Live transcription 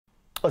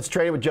Let's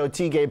trade it with Joe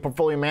Tigay,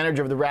 portfolio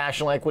manager of the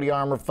Rational Equity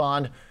Armor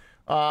Fund.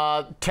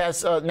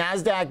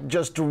 Nasdaq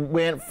just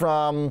went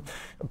from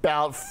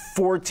about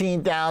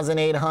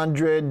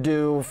 14,800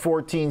 to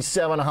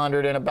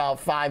 14,700 in about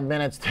 5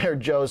 minutes there,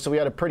 Joe. So we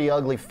had a pretty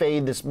ugly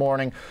fade this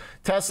morning.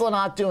 Tesla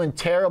not doing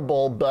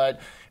terrible, but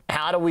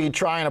how do we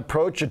try and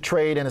approach a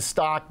trade in a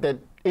stock that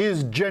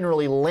is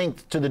generally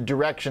linked to the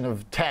direction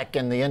of tech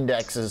and the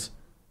indexes?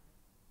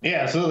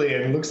 Yeah, absolutely.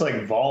 It looks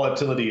like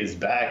volatility is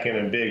back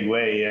in a big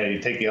way. Yeah, you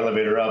take the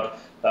elevator up,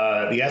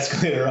 the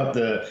escalator up,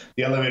 the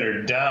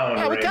elevator down.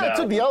 Yeah, we kind of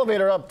took the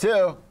elevator up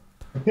too.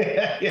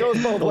 Yeah.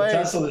 Goes both ways.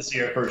 Tesla this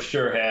year for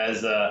sure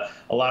has a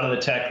lot of the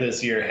tech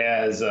this year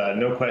has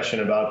no question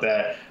about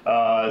that.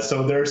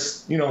 So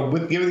there's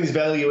with given these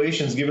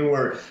valuations, given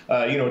where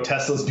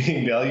Tesla's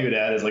being valued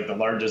at as like the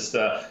largest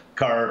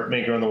car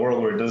maker in the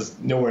world, where it does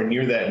nowhere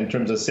near that in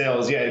terms of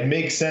sales. Yeah, it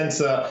makes sense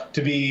to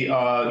be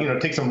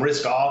take some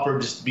risk off or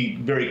just be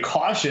very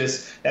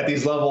cautious at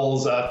these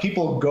levels.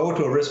 People go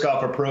to a risk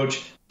off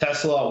approach.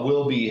 Tesla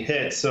will be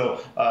hit.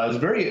 So it's a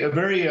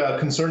very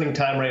concerning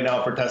time right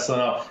now for Tesla.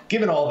 Now,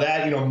 given all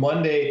that,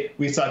 Monday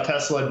we saw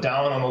Tesla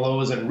down on the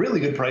lows and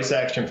really good price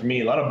action for me.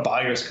 A lot of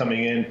buyers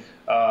coming in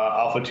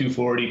off of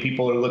 240.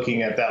 People are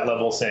looking at that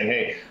level saying,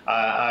 hey,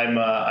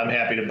 I'm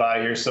happy to buy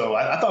here. So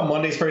I thought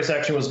Monday's price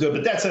action was good.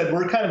 But that said,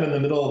 we're kind of in the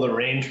middle of the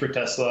range for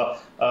Tesla,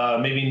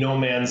 maybe no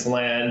man's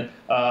land.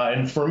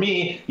 And for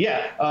me,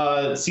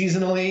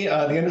 seasonally,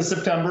 the end of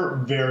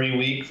September, very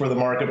weak for the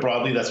market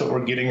broadly. That's what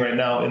we're getting right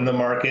now in the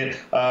market.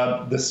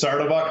 The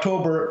start of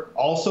October,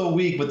 also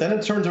weak, but then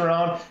it turns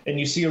around and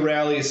you see a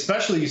rally,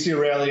 especially you see a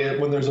rally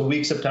when there's a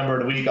weak September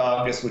and a weak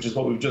August, which is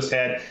what we've just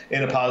had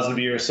in a positive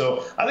year.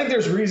 So I think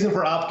there's reason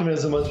for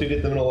optimism once we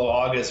get the middle of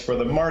August for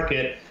the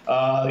market.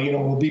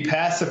 We'll be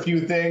past a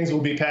few things.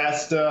 We'll be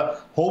past,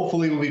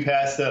 hopefully we'll be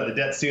past the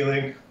debt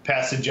ceiling,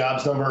 past the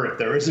jobs number. If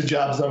there is a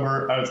jobs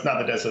number, it's not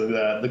the debt ceiling,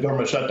 the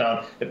government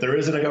shutdown. If there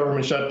isn't a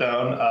government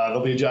shutdown,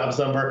 there'll be a jobs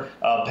number,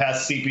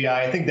 past CPI.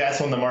 I think that's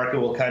when the market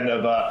will kind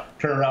of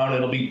turn around.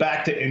 It'll be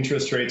back to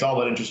interest rates, all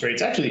about interest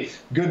rates. Actually,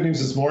 good news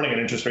this morning on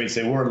interest rates.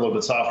 They were a little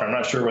bit softer. I'm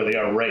not sure where they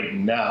are right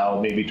now,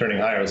 maybe turning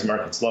higher as the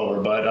market's lower.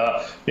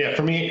 But yeah,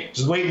 for me,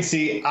 just wait and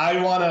see.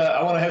 I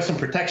wanna have some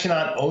protection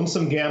on, own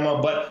some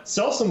gamma, but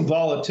sell some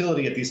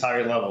volatility at these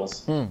higher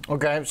levels.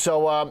 Okay,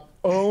 so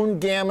own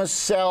gamma,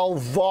 sell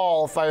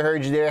vol, if I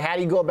heard you there. How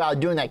do you go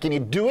about doing that? Can you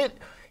do it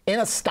in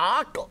a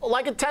stock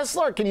like a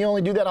Tesla, or can you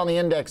only do that on the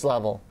index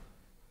level?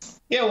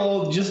 Yeah,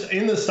 well, just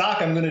in the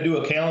stock, I'm going to do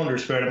a calendar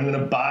spread. I'm going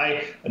to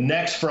buy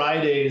next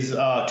Friday's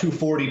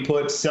 240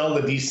 put, sell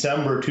the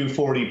December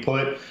 240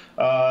 put.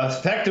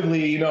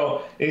 Effectively,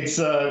 it's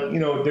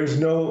there's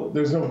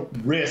no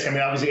risk. I mean,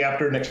 obviously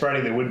after next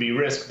Friday there would be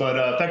risk, but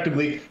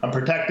effectively I'm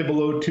protected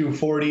below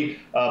 240.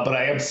 But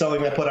I am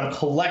selling that put. I'm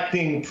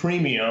collecting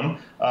premium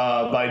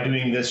by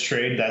doing this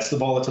trade. That's the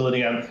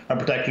volatility I'm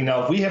protecting.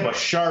 Now, if we have a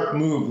sharp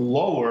move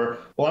lower,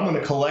 well, I'm going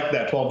to collect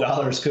that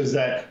 $12 because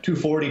that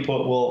 240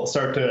 put will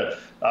start to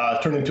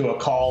turn into a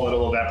call.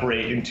 It'll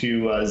evaporate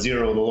into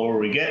zero the lower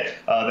we get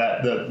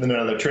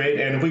another trade.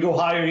 And if we go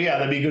higher, yeah,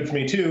 that'd be good for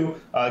me too.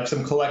 Because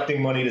I'm collecting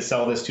money to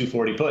sell this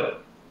 240 put.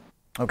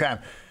 Okay,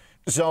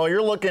 so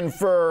you're looking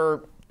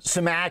for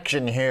some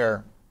action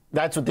here.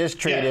 That's what this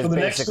trade is, for the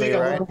basically, next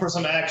week, right? I'm looking for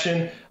some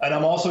action, and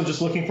I'm also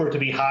just looking for it to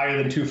be higher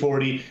than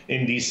 240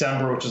 in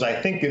December, which is I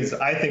think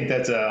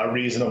that's a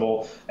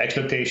reasonable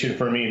expectation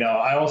for me. Now,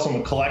 I also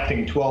am collecting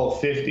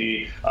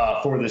 1250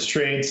 for this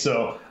trade,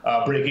 so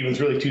break even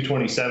is really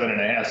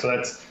 227.5. So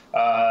that's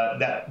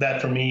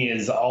that for me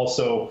is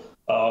also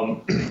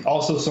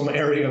some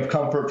area of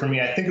comfort for me.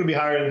 I think it'll be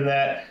higher than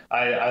that.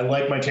 I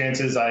like my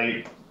chances.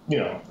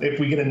 If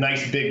we get a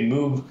nice big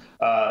move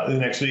the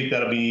next week,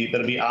 that'll be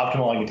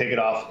optimal. I can take it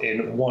off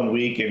in 1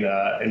 week and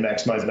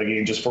maximize my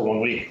gain just for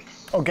 1 week.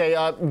 Okay,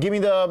 give me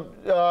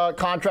the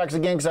contracts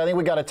again, because I think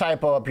we got a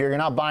typo up here. You're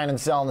not buying and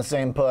selling the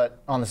same put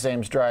on the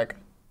same strike.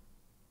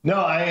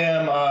 No, I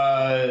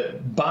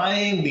am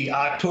buying the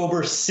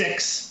October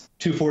 6th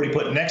 240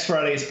 put, next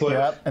Friday's put.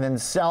 Yep, and then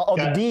sell. Oh,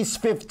 the D's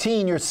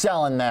 15 you're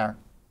selling there.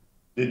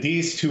 The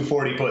D's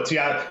 240 puts.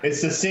 Yeah,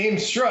 it's the same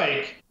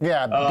strike.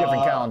 Yeah,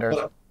 different calendars.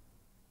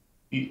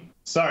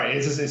 Sorry,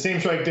 it's the same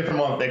strike, different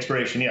month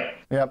expiration. Yeah.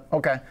 Yep.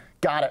 Okay.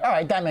 Got it. All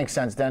right, that makes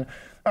sense then.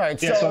 All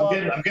right. Yeah. So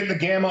I'm getting the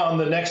gamma on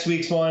the next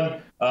week's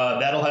one.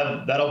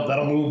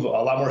 That'll move a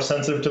lot more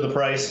sensitive to the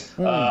price.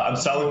 I'm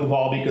selling the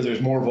vol because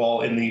there's more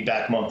vol in the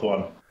back month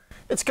one.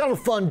 It's kind of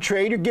a fun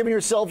trade. You're giving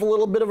yourself a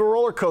little bit of a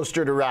roller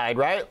coaster to ride,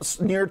 right?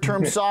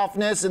 Near-term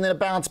softness and then a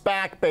bounce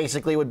back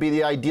basically would be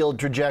the ideal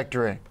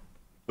trajectory.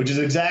 Which is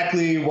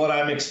exactly what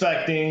I'm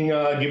expecting,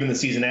 given the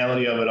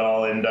seasonality of it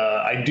all. And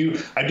I do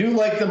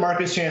like the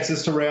market's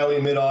chances to rally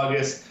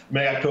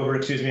mid-October,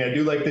 excuse me. I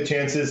do like the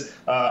chances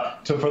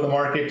for the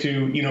market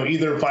to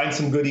either find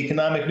some good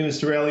economic news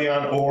to rally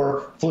on,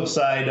 or flip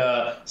side,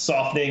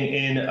 softening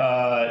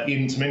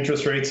in some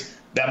interest rates.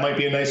 that might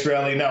be a nice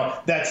rally.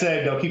 Now, that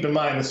said, keep in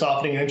mind the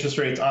softening in interest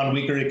rates on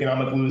weaker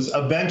economic news.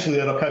 Eventually,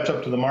 that'll catch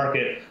up to the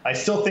market. I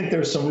still think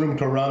there's some room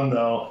to run,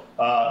 though,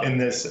 in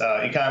this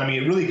economy.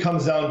 It really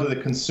comes down to the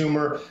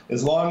consumer.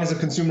 As long as the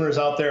consumer is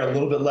out there, a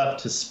little bit left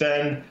to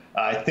spend,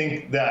 I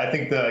think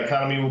the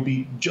economy will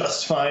be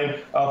just fine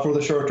for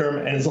the short term.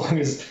 And as long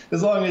as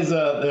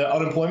the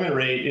unemployment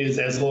rate is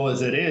as low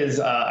as it is,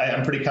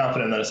 I'm pretty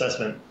confident in that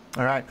assessment.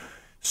 All right.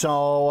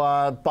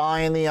 So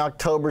buying the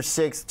October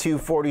 6th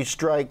 240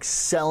 strike,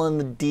 selling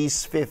the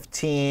D's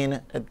 15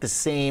 at the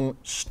same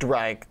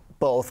strike,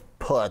 both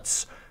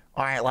puts.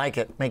 All right, like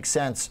it. Makes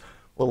sense.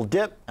 Little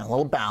dip and a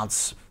little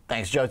bounce.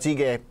 Thanks, Joe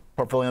Tigay,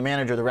 portfolio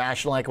manager of the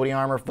Rational Equity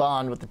Armor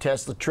Fund with the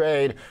Tesla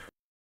trade.